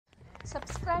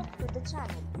subscribe to the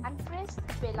channel and press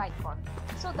the bell icon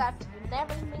so that you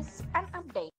never miss an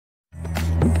update.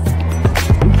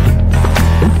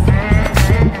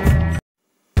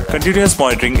 Continuous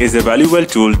monitoring is a valuable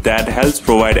tool that helps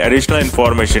provide additional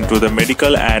information to the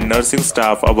medical and nursing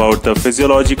staff about the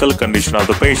physiological condition of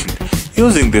the patient.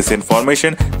 Using this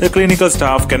information, the clinical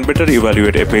staff can better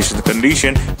evaluate a patient's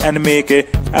condition and make an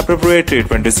appropriate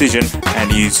treatment decision,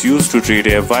 and is used to treat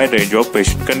a wide range of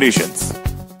patient conditions.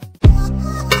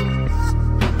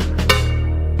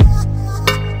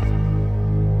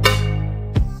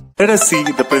 Let us see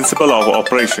the principle of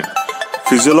operation.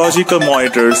 Physiological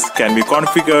monitors can be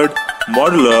configured,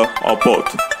 modular, or both.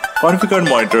 Configured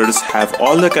monitors have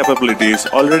all the capabilities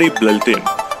already built in.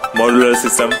 Modular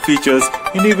system features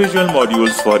individual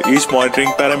modules for each monitoring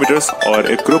parameters or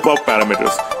a group of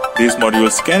parameters. These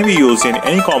modules can be used in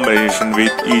any combination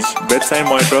with each bedside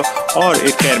monitor, or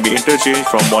it can be interchanged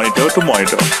from monitor to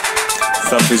monitor.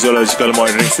 Some physiological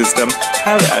monitoring systems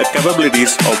have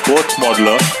capabilities of both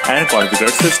modular and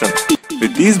configured systems.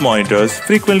 With these monitors,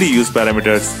 frequently used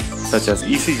parameters such as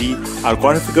ECG are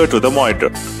configured to the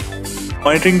monitor.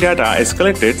 Monitoring data is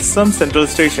collected. Some central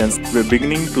stations were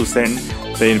beginning to send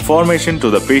the information to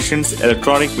the patient's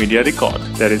electronic media record,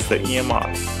 that is the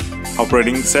EMR.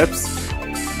 Operating steps.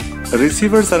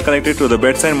 Receivers are connected to the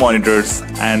bedside monitors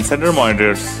and central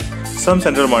monitors. Some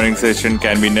central monitoring station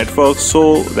can be networked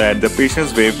so that the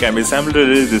patient's wave can be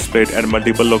simultaneously displayed at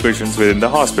multiple locations within the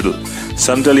hospital.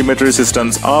 Some telemetry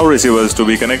systems allow receivers to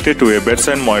be connected to a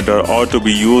bedside monitor or to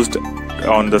be used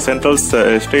on the central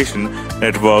station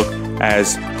network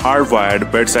as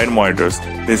hardwired bedside monitors.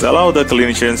 This allows the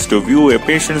clinicians to view a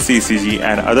patient's ECG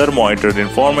and other monitored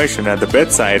information at the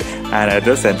bedside and at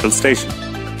the central station.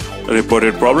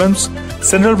 Reported problems.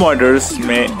 Central monitors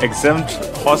may exempt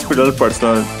hospital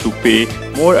personnel to pay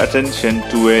more attention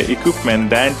to equipment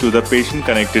than to the patient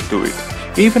connected to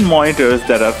it. Even monitors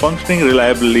that are functioning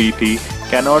reliability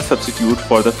cannot substitute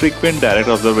for the frequent direct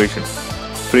observation.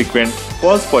 Frequent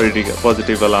false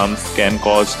positive alarms can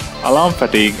cause alarm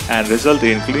fatigue and result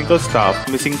in clinical staff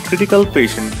missing critical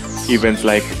patient events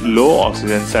like low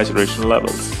oxygen saturation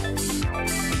levels.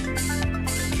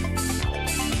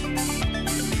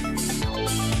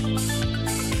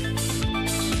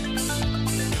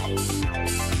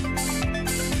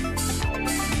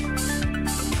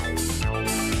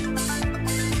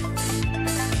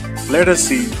 Let us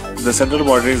see the central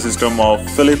monitoring system of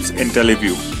Philips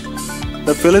IntelliVue.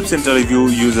 The Philips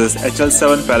IntelliVue uses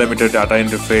HL7 parameter data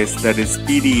interface, that is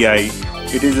PDI.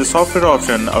 It is a software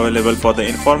option available for the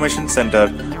information center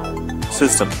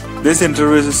system. This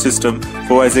interface system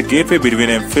provides a gateway between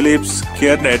a Philips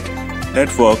CareNet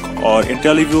network or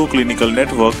IntelliVue clinical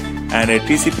network and a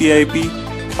TCP/IP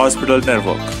hospital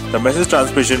network. The message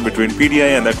transmission between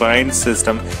PDI and the client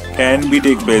system can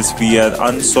take place via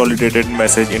unsolicited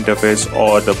message interface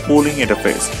or the pooling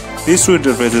interface. These two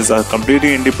interfaces are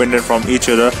completely independent from each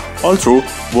other, although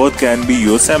both can be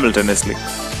used simultaneously.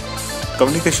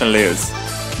 Communication layers.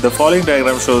 The following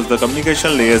diagram shows the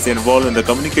communication layers involved in the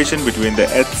communication between the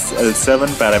HL7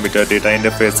 parameter data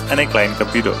interface and a client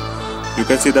computer. You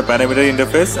can see the parameter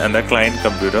interface and the client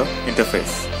computer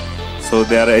interface. So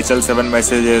there are HL7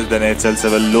 messages, then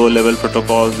HL7 low-level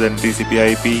protocols, then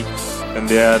TCP/IP, and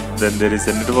then there is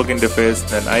a network interface,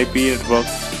 then IP network,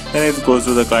 then it goes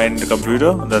to the client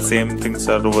computer. The same things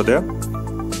are over there.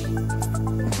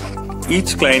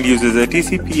 Each client uses a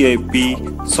TCP/IP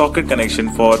socket connection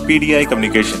for PDI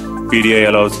communication. PDI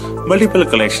allows multiple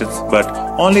connections, but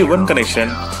only one connection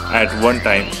at one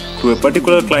time to a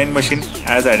particular client machine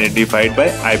as identified by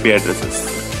IP addresses.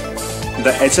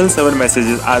 The HL7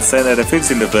 messages are sent at a fixed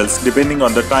intervals depending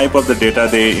on the type of the data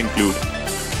they include.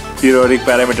 Periodic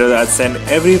parameters are sent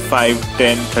every 5,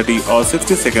 10, 30 or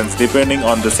 60 seconds depending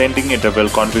on the sending interval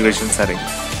configuration setting.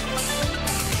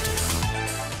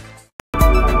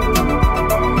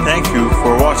 Thank you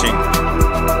for watching.